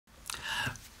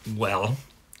Well,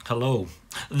 hello.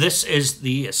 This is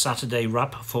the Saturday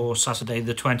wrap for Saturday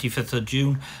the 25th of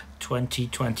June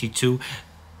 2022,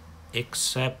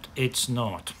 except it's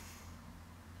not.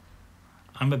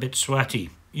 I'm a bit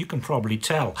sweaty, you can probably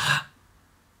tell,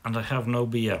 and I have no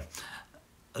beer.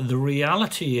 The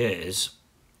reality is,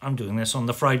 I'm doing this on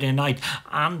the Friday night,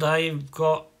 and I've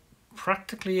got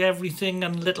practically everything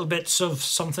and little bits of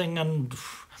something and...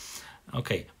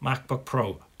 Okay, MacBook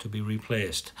Pro to be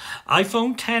replaced.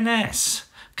 iPhone XS,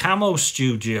 Camo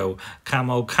Studio,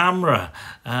 Camo Camera,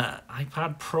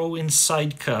 iPad Pro in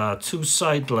sidecar, 2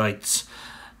 side lights.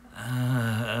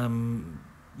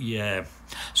 Yeah.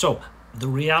 So the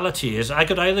reality is I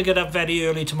could either get up very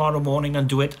early tomorrow morning and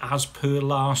do it as per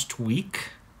last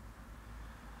week,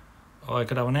 or I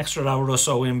could have an extra hour or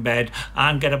so in bed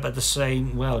and get up at the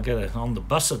same, get it on the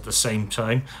bus at the same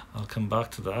time. I'll come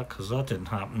back to that because that didn't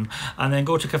happen. And then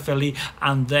go to Caerphilly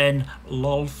and then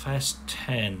LOLFest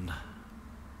 10,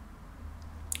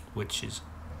 which is,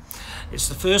 it's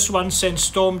the first one since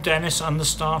Storm Dennis and the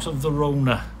start of the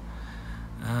Rhona.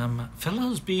 Phil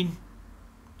has been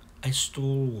a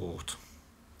stalwart.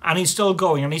 And he's still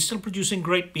going, and he's still producing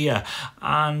great beer.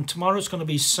 And tomorrow it's going to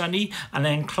be sunny, and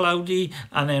then cloudy,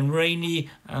 and then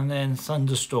rainy, and then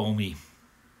thunderstormy.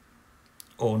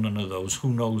 Or none of those.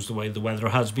 Who knows the way the weather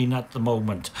has been at the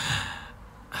moment.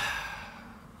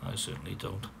 I certainly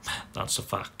don't. That's a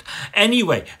fact.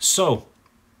 Anyway, so,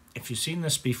 if you've seen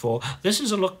this before, this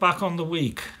is a look back on the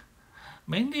week.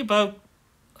 Mainly about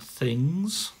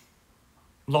things.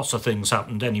 Lots of things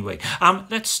happened anyway.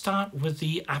 Let's start with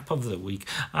the app of the week.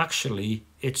 Actually,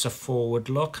 it's a forward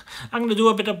look. I'm going to do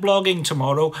a bit of blogging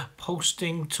tomorrow,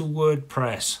 posting to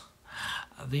WordPress.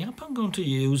 The app I'm going to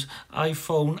use,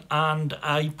 iPhone and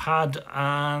iPad,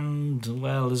 and,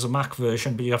 well, there's a Mac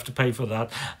version, but you have to pay for that.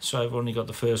 So I've only got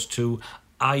the first two.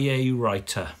 IA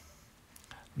Writer.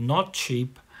 Not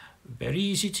cheap, very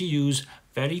easy to use,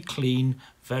 very clean,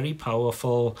 very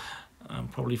powerful.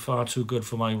 Probably far too good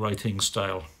for my writing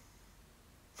style.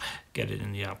 Get it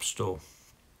in the App Store.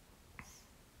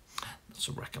 That's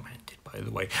recommended, by the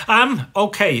way.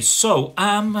 Okay, so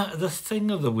the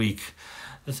thing of the week.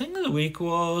 The thing of the week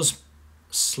was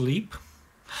sleep.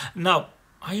 Now,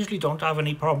 I usually don't have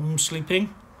any problems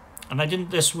sleeping, and I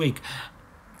didn't this week.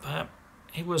 But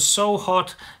it was so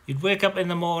hot, you'd wake up in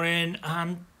the morning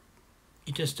and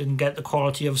you just didn't get the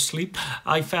quality of sleep.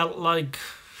 I felt like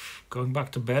going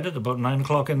back to bed at about 9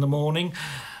 o'clock in the morning.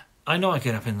 I know I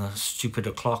get up in the stupid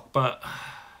o'clock, but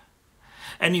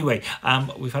anyway,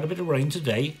 we've had a bit of rain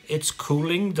today. It's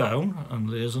cooling down, and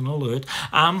there's an alert.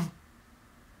 So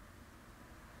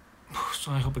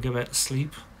I hope I get better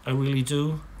sleep. I really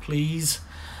do, please.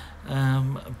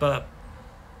 But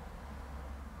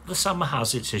the summer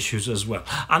has its issues as well,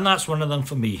 and that's one of them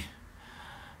for me.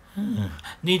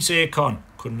 Needs aircon.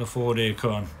 Couldn't afford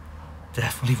aircon.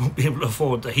 Definitely won't be able to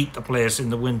afford to heat the place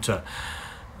in the winter,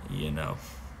 you know.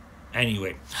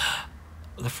 Anyway,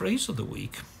 the phrase of the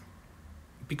week,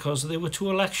 because there were 2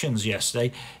 elections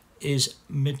yesterday, is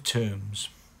midterms.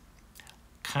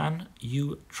 Can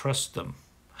you trust them?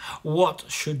 What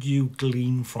should you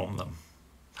glean from them?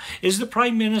 Is the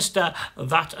Prime Minister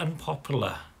that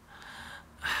unpopular?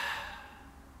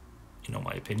 You know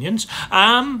my opinions.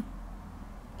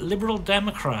 Liberal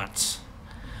Democrats.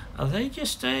 Are they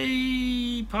just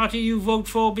a party you vote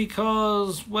for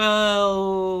because,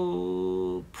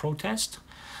 well, protest?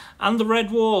 And the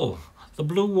red wall, the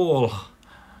blue wall.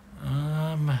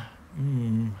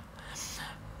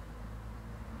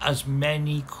 As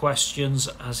many questions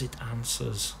as it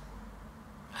answers.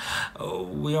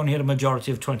 We only had a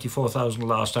majority of 24,000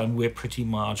 last time. We're pretty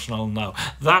marginal now.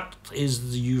 That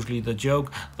is usually the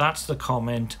joke. That's the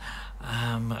comment.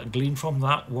 Glean from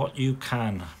that what you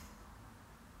can.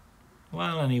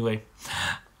 Well, anyway,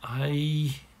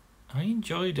 I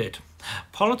enjoyed it.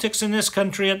 Politics in this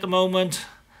country at the moment,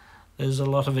 there's a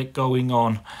lot of it going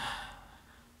on.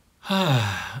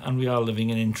 And we are living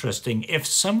in interesting, if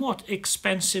somewhat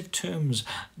expensive terms.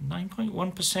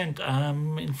 9.1%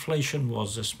 inflation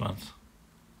was this month.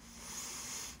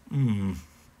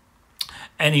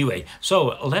 Anyway,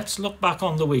 so let's look back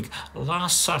on the week.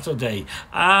 Last Saturday.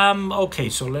 Okay,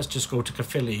 so let's just go to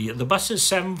Caerphilly. The bus is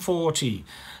 7:40.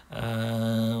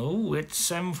 It's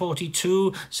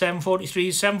 7:42,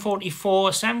 7:43,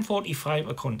 7:44, 7:45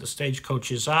 according to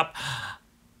Stagecoach's app,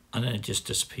 and then it just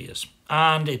disappears.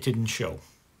 And it didn't show.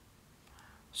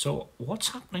 So what's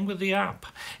happening with the app?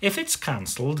 If it's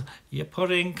cancelled, you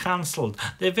put in cancelled.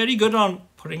 They're very good on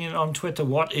putting it on Twitter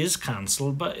what is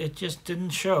cancelled, but it just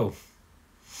didn't show.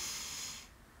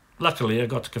 Luckily, I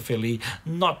got to Caerphilly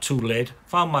not too late,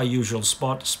 found my usual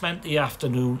spot, spent the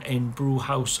afternoon in Brew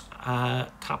House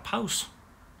Tap House.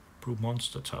 Brew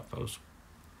Monster Tap House.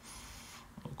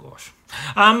 Oh gosh.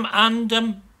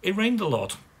 And it rained a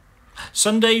lot.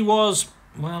 Sunday was,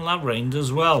 well, that rained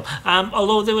as well.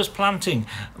 Although there was planting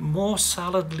more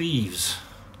salad leaves,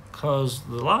 because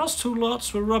the last 2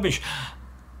 lots were rubbish.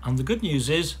 And the good news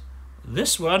is,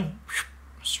 this one,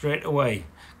 straight away,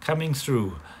 coming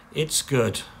through. It's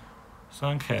good.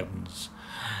 Thank heavens.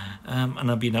 And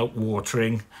I've been out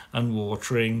watering and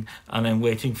then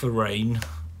waiting for rain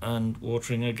and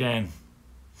watering again.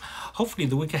 Hopefully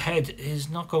the week ahead is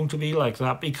not going to be like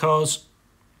that, because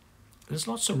there's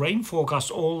lots of rain forecast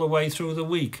all the way through the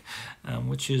week,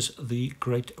 which is the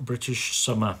Great British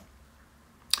Summer.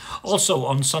 Also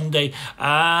on Sunday,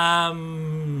 now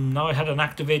I had an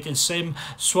activated SIM,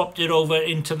 swapped it over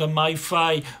into the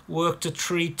MiFi, worked a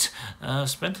treat,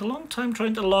 spent a long time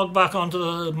trying to log back onto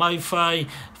the MiFi,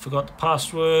 forgot the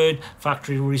password,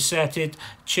 factory reset it,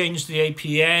 changed the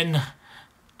APN,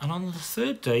 and on the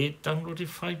 3rd day it downloaded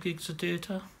 5 gigs of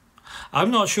data.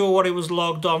 I'm not sure what it was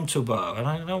logged on to, but and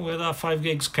I don't know where that 5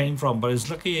 gigs came from, but it's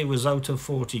lucky it was out of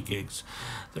 40 gigs.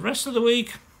 The rest of the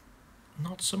week,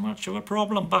 not so much of a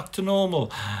problem, back to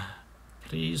normal.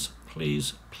 Please,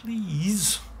 please,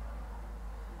 please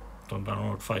don't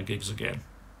download 5 gigs again.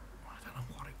 I don't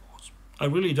know what it was. I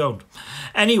really don't.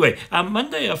 Anyway,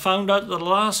 Monday I found out the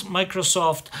last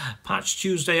Microsoft Patch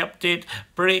Tuesday update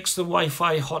breaks the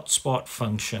Wi-Fi hotspot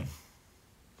function.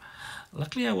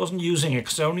 Luckily I wasn't using it,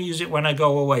 because I only use it when I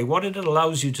go away. What it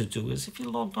allows you to do is, if you're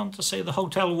logged on to, say, the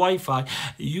hotel Wi-Fi,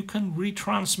 you can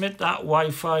retransmit that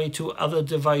Wi-Fi to other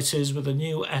devices with a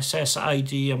new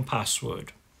SSID and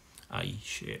password. I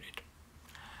share it.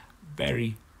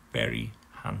 Very, very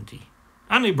handy.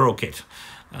 And he broke it.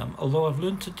 Although I've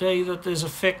learned today that there's a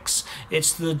fix.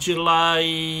 It's the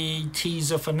July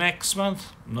teaser for next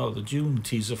month. No, the June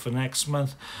teaser for next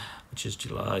month, which is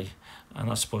July. And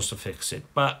that's supposed to fix it.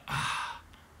 But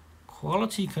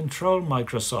quality control,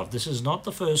 Microsoft. This is not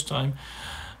the first time.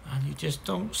 And you just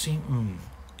don't seem...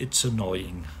 it's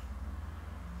annoying.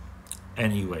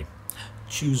 Anyway,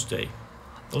 Tuesday.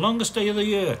 The longest day of the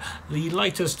year. The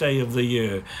lightest day of the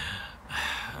year.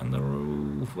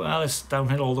 And well, it's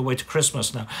downhill all the way to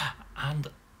Christmas now. And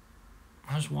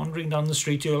I was wandering down the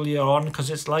street earlier on, because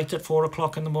it's light at 4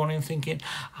 o'clock in the morning, thinking,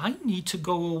 I need to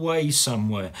go away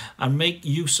somewhere and make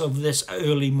use of this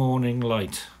early morning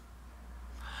light.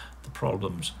 The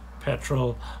problems: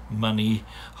 petrol, money,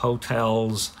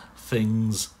 hotels,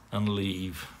 things, and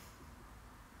leave.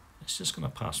 It's just going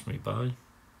to pass me by.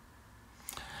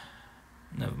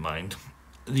 Never mind.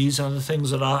 These are the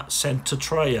things that are sent to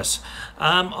try us.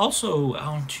 Also,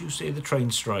 on Tuesday, the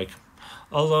train strike.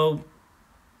 Although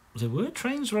there were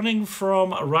trains running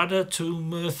from Rhona to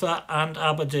Merthyr and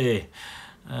Aberdeen,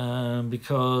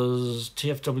 because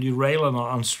TfW Rail are not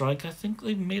on strike. I think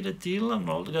they've made a deal, I'm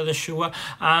not altogether sure,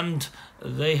 and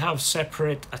they have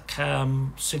separate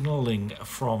signalling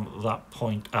from that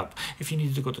point up. If you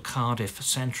needed to go to Cardiff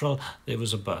Central, there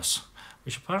was a bus,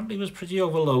 which apparently was pretty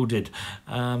overloaded.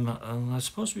 And I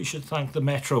suppose we should thank the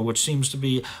Metro, which seems to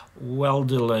be well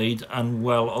delayed and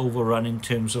well overrun in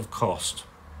terms of cost.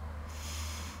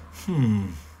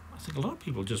 I think a lot of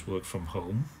people just work from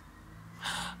home.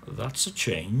 That's a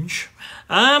change.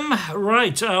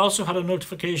 Right, I also had a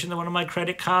notification that one of my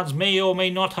credit cards may or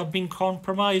may not have been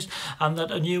compromised, and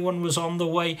that a new one was on the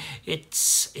way.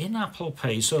 It's in Apple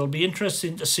Pay, so it'll be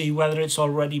interesting to see whether it's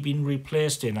already been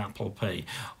replaced in Apple Pay,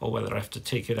 or whether I have to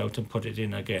take it out and put it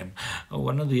in again.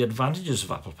 One of the advantages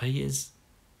of Apple Pay is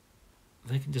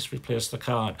they can just replace the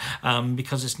card,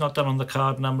 because it's not done on the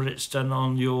card number, it's done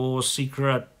on your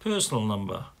secret personal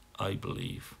number, I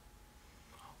believe.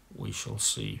 We shall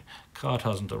see. Card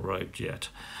hasn't arrived yet.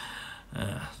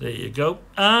 There you go.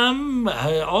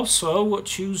 Also,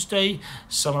 Tuesday,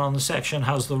 someone on the section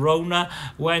has the Rhona.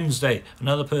 Wednesday,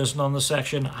 another person on the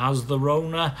section has the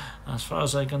Rhona. As far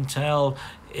as I can tell,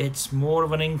 it's more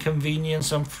of an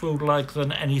inconvenience and flu-like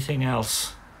than anything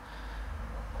else.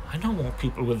 I know more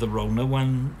people with the Rhona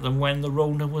than when the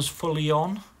Rhona was fully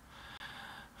on.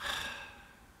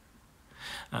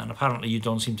 And apparently you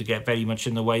don't seem to get very much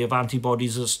in the way of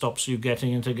antibodies that stops you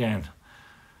getting it again.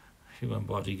 Human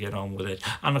body, get on with it.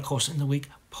 And of course in the week,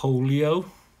 polio.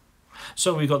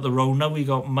 So we got the Rhona, we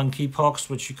got monkeypox,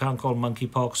 which you can't call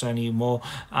monkeypox anymore,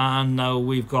 and now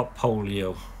we've got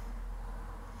polio.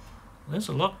 There's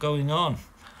a lot going on.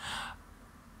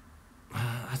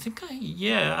 I think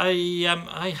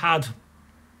I had,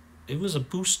 it was a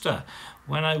booster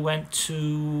when I went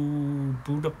to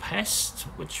Budapest,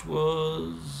 which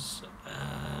was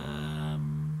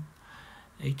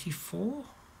 84?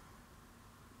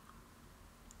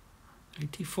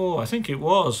 84, I think it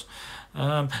was.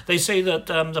 They say that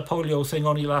the polio thing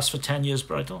only lasts for 10 years,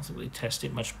 but I don't think they test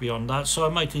it much beyond that, so I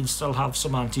might still have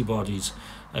some antibodies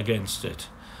against it,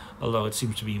 although it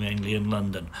seems to be mainly in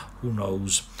London. Who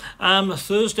knows?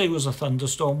 Thursday was a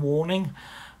thunderstorm warning,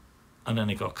 and then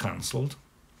it got cancelled.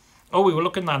 Oh, we were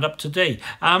looking that up today.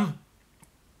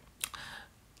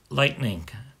 Lightning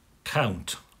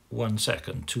count: 1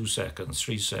 second, 2 seconds,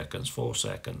 3 seconds, 4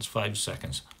 seconds, 5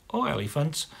 seconds. Oh,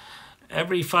 elephants.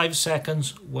 Every 5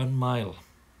 seconds, 1 mile.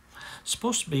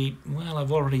 Supposed to be, well,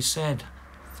 I've already said,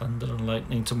 thunder and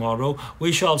lightning tomorrow.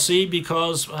 We shall see,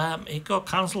 because it got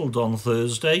cancelled on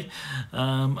Thursday,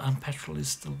 and petrol is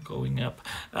still going up.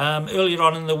 Earlier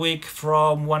on in the week,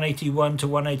 from 181 to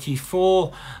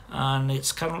 184, and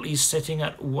it's currently sitting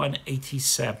at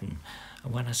 187.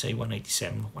 And when I say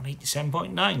 187,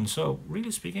 187.9. So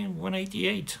really speaking,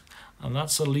 188, and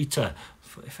that's a litre.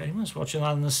 If anyone's watching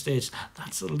that in the States,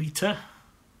 that's a litre,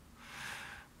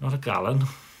 not a gallon.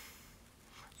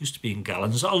 Used to be in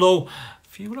gallons, although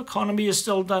fuel economy is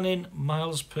still done in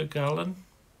miles per gallon.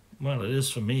 Well, it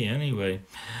is for me anyway.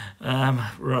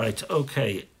 Right,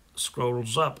 okay,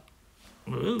 scrolls up.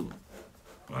 Ooh,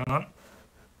 hang on.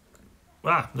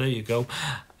 Ah, there you go.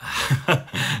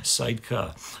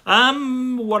 Sidecar.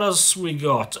 What else we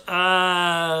got?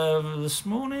 This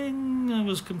morning I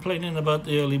was complaining about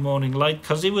the early morning light,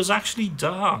 because it was actually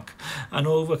dark and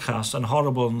overcast and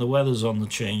horrible, and the weather's on the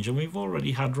change, and we've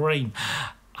already had rain.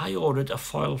 I ordered a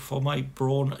foil for my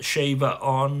Braun shaver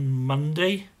on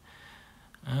Monday.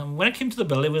 When it came to the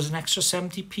bill, it was an extra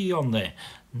 70p on there.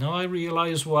 Now I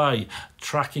realise why.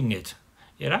 Tracking it.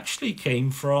 It actually came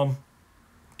from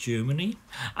Germany,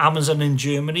 Amazon in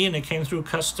Germany, and it came through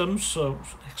customs, so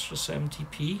extra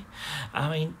 70p. I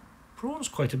mean, Braun's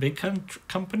quite a big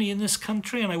company in this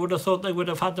country, and I would have thought they would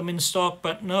have had them in stock,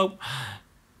 but no,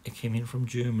 it came in from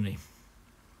Germany.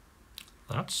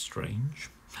 That's strange.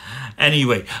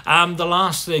 Anyway, the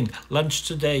last thing, lunch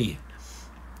today.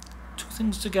 Two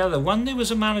things together. One, there was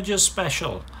a manager's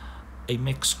special, a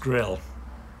mixed grill,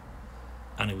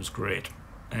 and it was great,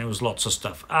 and it was lots of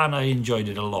stuff, and I enjoyed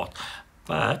it a lot.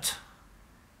 But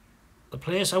the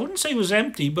place, I wouldn't say was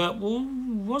empty, but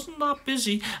wasn't that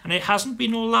busy, and it hasn't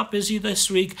been all that busy this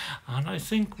week. And I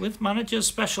think with manager's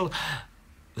special,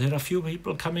 there are a few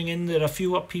people coming in, there are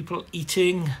fewer people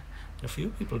eating, there are a few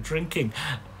people drinking,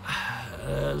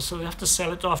 so they have to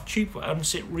sell it off cheap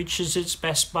once it reaches its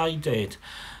best buy date.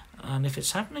 And if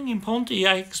it's happening in Ponty,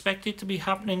 I expect it to be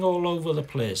happening all over the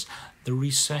place. The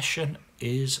recession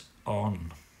is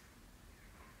on,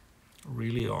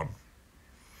 really on.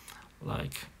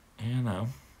 Like, you know,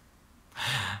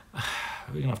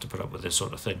 we're gonna have to put up with this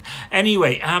sort of thing.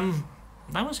 Anyway,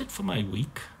 that was it for my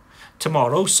week.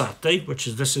 Tomorrow, Saturday,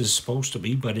 this is supposed to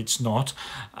be, but it's not.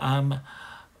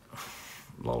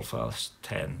 Lolfast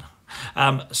 10.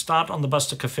 Start on the bus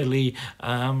to Caerphilly,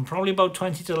 probably about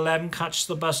 20 to 11. Catch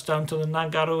the bus down to the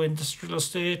Nagaro Industrial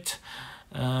Estate.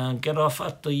 Get off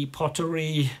at the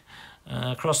Pottery,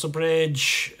 across the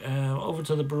bridge, over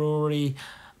to the brewery,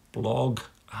 blog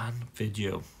and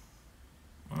video.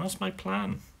 Well, that's my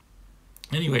plan.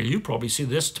 Anyway, you'll probably see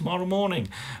this tomorrow morning,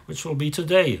 which will be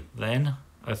today then,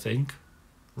 I think,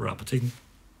 rabbiting.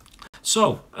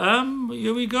 So,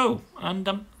 here we go,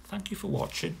 and thank you for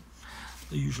watching.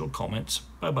 The usual comments.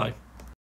 Bye bye.